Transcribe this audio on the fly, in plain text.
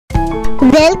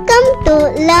Welcome to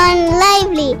Learn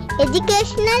Lively,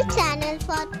 educational channel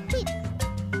for kids.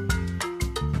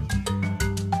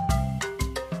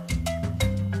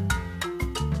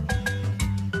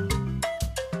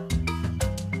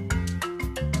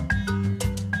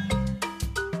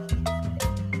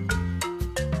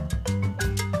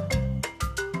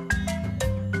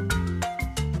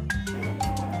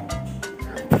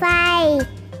 Five,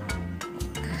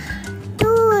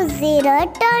 20,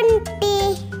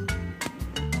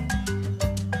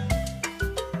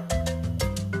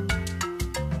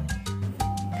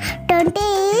 20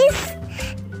 is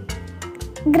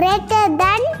greater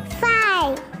than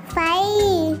 5.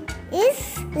 5 is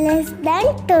less than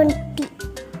 20.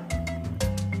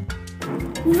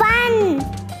 1,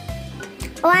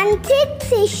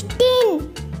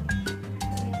 16.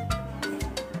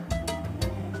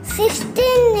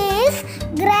 16 is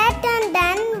greater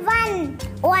than 1.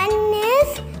 1 is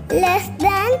less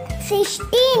than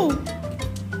 16.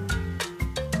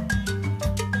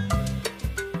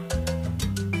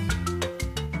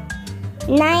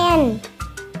 9,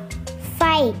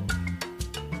 5.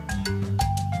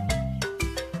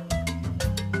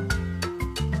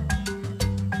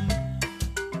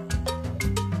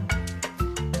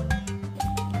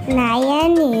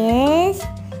 9 is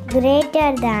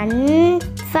greater than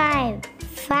 5.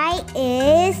 5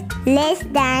 is less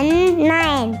than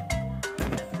 9.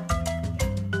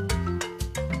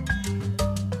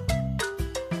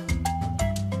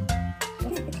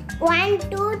 1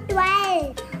 to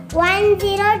 12. 1,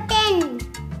 0, 10.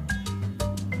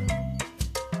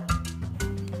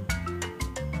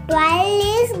 12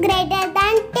 is greater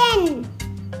than 10.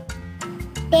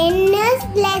 10 is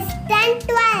less than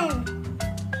 12.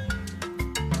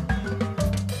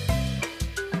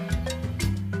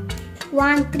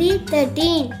 1, 3,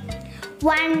 13.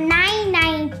 1, 9,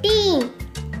 19.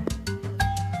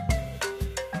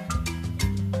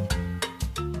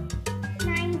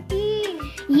 19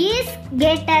 is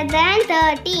greater than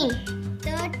 13.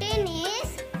 13 is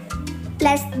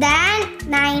less than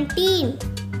 19.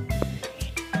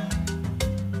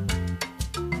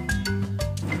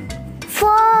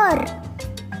 4,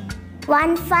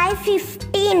 1, 5,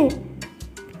 15.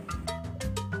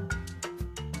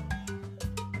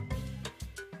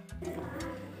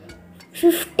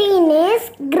 15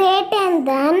 is greater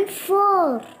than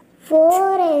 4.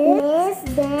 4 is less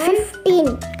than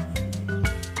 15.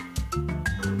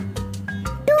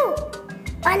 2,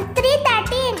 1, 3,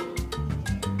 13.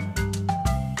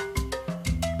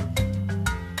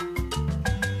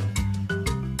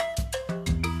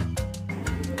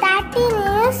 13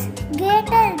 is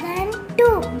greater than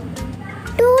 2.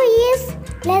 2 is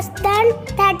less than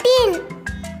 13.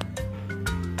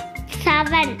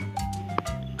 7,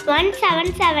 1,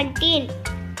 7, 17.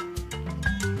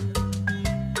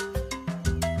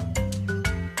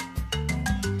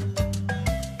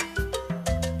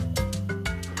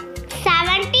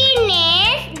 17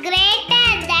 is greater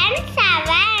than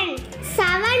 7.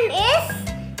 7 is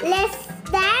less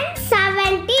than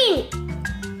 17.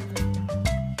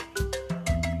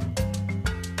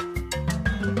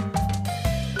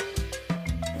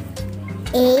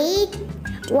 8,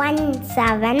 1,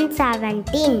 7,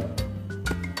 17.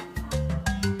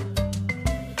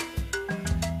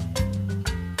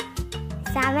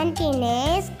 17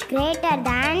 is greater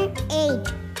than 8.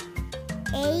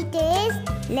 8 is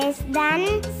less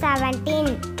than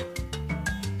 17.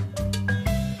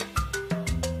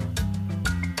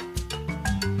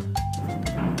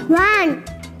 1,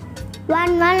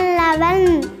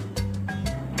 11.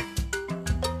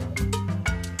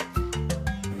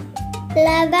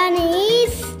 11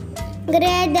 is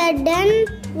greater than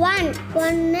 1.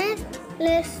 1 is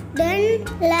less than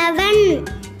 11.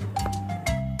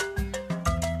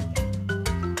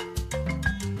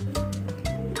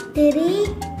 3,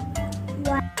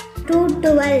 1, 2,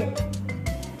 12.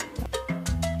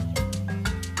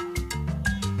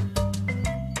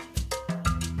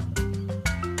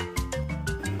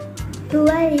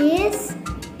 12 is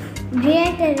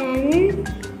greater than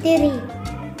 3.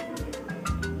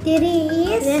 3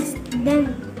 is less than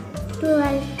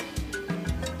 12.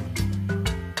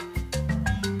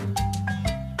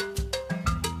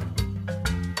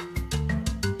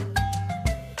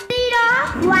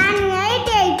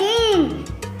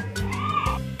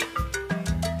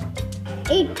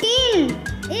 18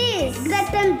 is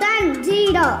greater than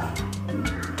 0.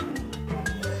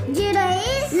 0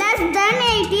 is less than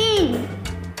 18.